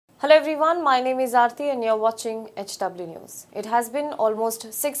Hello everyone, my name is Aarti and you're watching HW News. It has been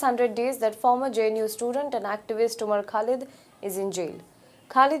almost 600 days that former JNU student and activist Umar Khalid is in jail.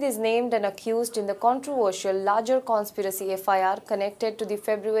 Khalid is named and accused in the controversial larger conspiracy FIR connected to the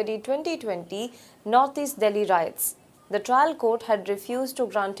February 2020 Northeast Delhi riots. The trial court had refused to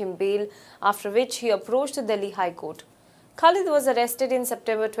grant him bail, after which he approached the Delhi High Court. Khalid was arrested in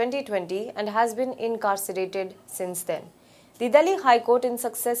September 2020 and has been incarcerated since then. The Delhi High Court in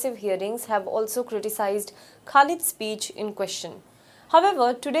successive hearings have also criticized Khalid's speech in question.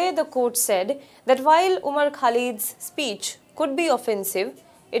 However, today the court said that while Umar Khalid's speech could be offensive,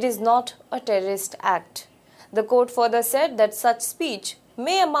 it is not a terrorist act. The court further said that such speech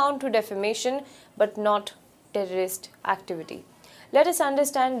may amount to defamation but not terrorist activity. Let us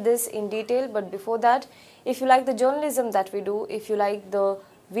understand this in detail, but before that, if you like the journalism that we do, if you like the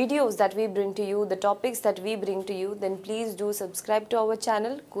videos that we bring to you, the topics that we bring to you, then please do subscribe to our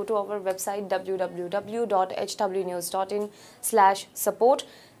channel. Go to our website www.hwnews.in/support.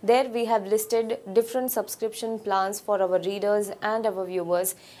 There we have listed different subscription plans for our readers and our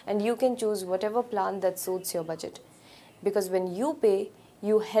viewers, and you can choose whatever plan that suits your budget. Because when you pay,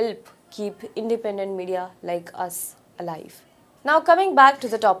 you help keep independent media like us alive. Now coming back to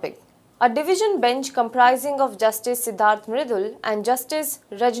the topic. A division bench comprising of Justice Siddharth Mridul and Justice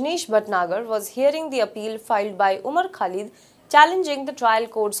Rajneesh Bhatnagar was hearing the appeal filed by Umar Khalid challenging the trial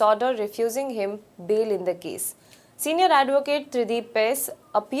court's order refusing him bail in the case. Senior advocate Trideep Pes,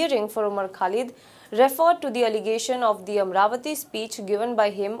 appearing for Umar Khalid, referred to the allegation of the Amravati speech given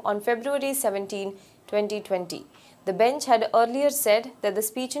by him on February 17, 2020. The bench had earlier said that the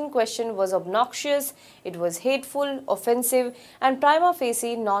speech in question was obnoxious, it was hateful, offensive, and prima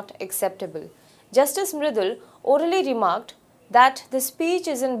facie not acceptable. Justice Mridul orally remarked that the speech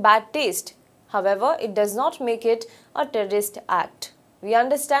is in bad taste. However, it does not make it a terrorist act. We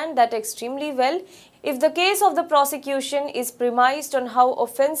understand that extremely well. If the case of the prosecution is premised on how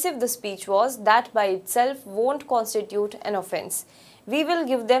offensive the speech was, that by itself won't constitute an offense. We will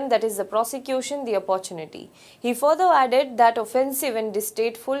give them, that is the prosecution, the opportunity. He further added that offensive and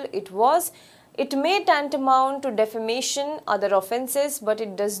distasteful it was, it may tantamount to defamation, other offences, but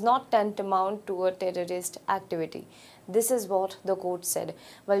it does not tantamount to a terrorist activity. This is what the court said.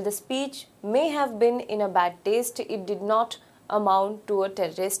 While the speech may have been in a bad taste, it did not amount to a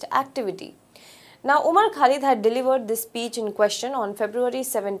terrorist activity. Now, Umar Khalid had delivered this speech in question on February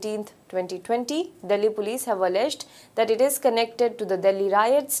 17, 2020. Delhi police have alleged that it is connected to the Delhi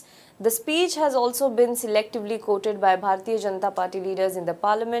riots. The speech has also been selectively quoted by Bharatiya Janata Party leaders in the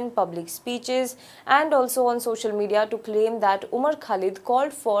parliament, public speeches, and also on social media to claim that Umar Khalid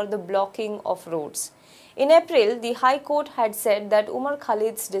called for the blocking of roads. In April, the High Court had said that Umar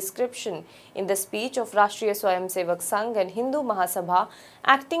Khalid's description in the speech of Rashtriya Swayamsevak Sangh and Hindu Mahasabha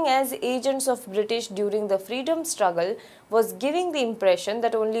acting as agents of British during the freedom struggle was giving the impression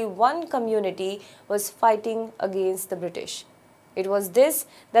that only one community was fighting against the British. It was this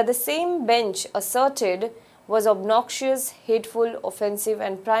that the same bench asserted was obnoxious, hateful, offensive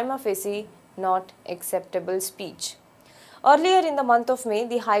and prima facie not acceptable speech. Earlier in the month of May,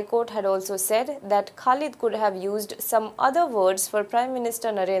 the High Court had also said that Khalid could have used some other words for Prime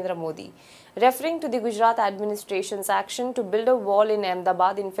Minister Narendra Modi, referring to the Gujarat administration's action to build a wall in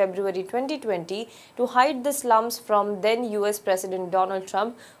Ahmedabad in February 2020 to hide the slums from then US President Donald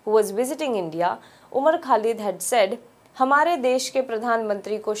Trump, who was visiting India. Umar Khalid had said, हमारे देश के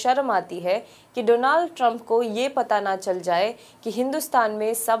प्रधानमंत्री को शर्म आती है कि Donald Trump को ये पता ना चल जाए कि हिंदुस्तान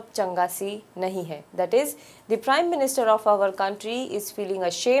में सब चंगासी नहीं है. That is, the Prime Minister of our country is feeling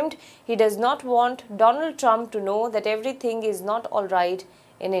ashamed. He does not want Donald Trump to know that everything is not all right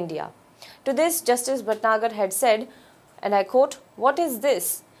in India. To this, Justice Bhatnagar had said, and I quote, "What is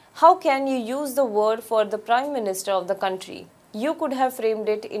this? How can you use the word for the Prime Minister of the country? You could have framed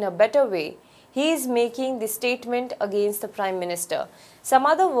it in a better way. He is making the statement against the Prime Minister. Some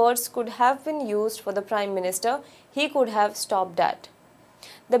other words could have been used for the Prime Minister. He could have stopped that."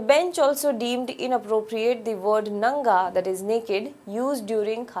 The bench also deemed inappropriate the word nanga, that is naked, used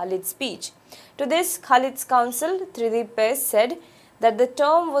during Khalid's speech. To this, Khalid's counsel, Trideep Pes, said that the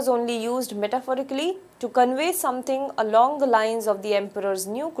term was only used metaphorically to convey something along the lines of the emperor's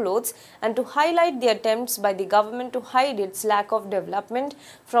new clothes and to highlight the attempts by the government to hide its lack of development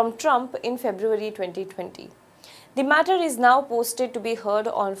from Trump in February 2020. The matter is now posted to be heard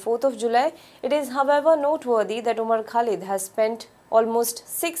on 4th of July. It is, however, noteworthy that Umar Khalid has spent almost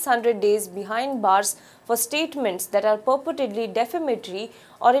 600 days behind bars for statements that are purportedly defamatory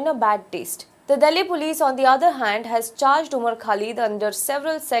or in a bad taste. The Delhi police, on the other hand, has charged Umar Khalid under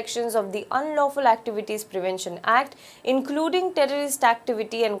several sections of the Unlawful Activities Prevention Act, including terrorist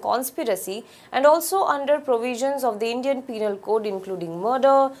activity and conspiracy, and also under provisions of the Indian Penal Code, including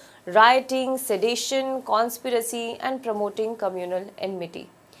murder, rioting, sedition, conspiracy, and promoting communal enmity.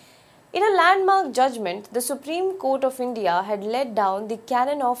 In a landmark judgment, the Supreme Court of India had laid down the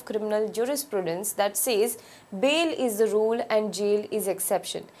canon of criminal jurisprudence that says bail is the rule and jail is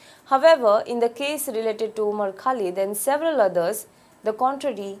exception. However, in the case related to Umar Khalid and several others, the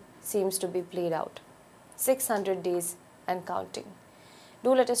contrary seems to be played out. 600 days and counting.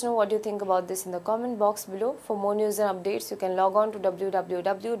 Do let us know what you think about this in the comment box below. For more news and updates, you can log on to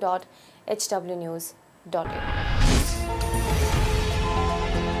www.hwnews.in.